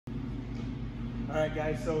All right,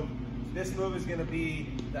 guys, so this move is gonna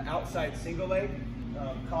be the outside single leg.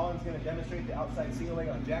 Colin's gonna demonstrate the outside single leg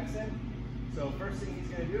on Jackson. So first thing he's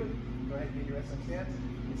gonna do, go ahead and get your wrestling stance,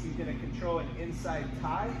 is he's gonna control an inside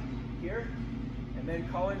tie here. And then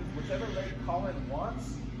Colin, whichever leg Colin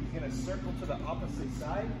wants, he's gonna circle to the opposite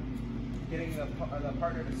side, getting the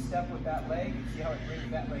partner to step with that leg. See how it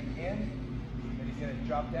brings that leg in? Then he's gonna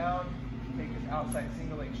drop down, take his outside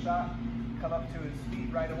single leg shot, come up to his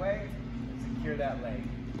feet right away, and secure that leg.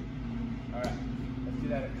 All right, let's do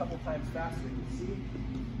that a couple times fast so you can see.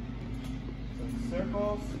 So he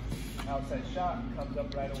circles, outside shot, comes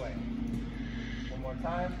up right away. One more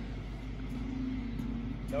time.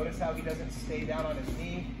 Notice how he doesn't stay down on his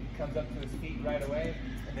knee, comes up to his feet right away,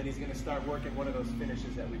 and then he's gonna start working one of those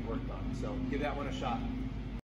finishes that we've worked on. So give that one a shot.